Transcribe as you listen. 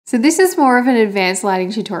So this is more of an advanced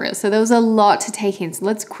lighting tutorial. So there was a lot to take in. So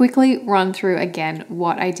let's quickly run through again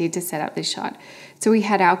what I did to set up this shot. So we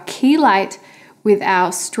had our key light with our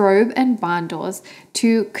strobe and barndoors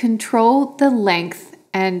to control the length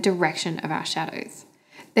and direction of our shadows.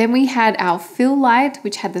 Then we had our fill light,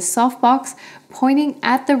 which had the softbox pointing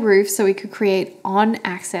at the roof so we could create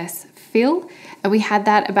on-axis fill, and we had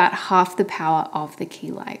that about half the power of the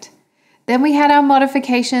key light. Then we had our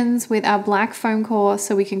modifications with our black foam core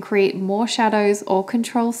so we can create more shadows or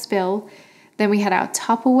control spill. Then we had our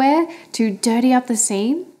Tupperware to dirty up the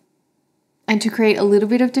scene and to create a little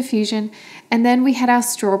bit of diffusion. And then we had our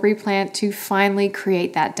strawberry plant to finally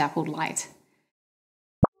create that dappled light.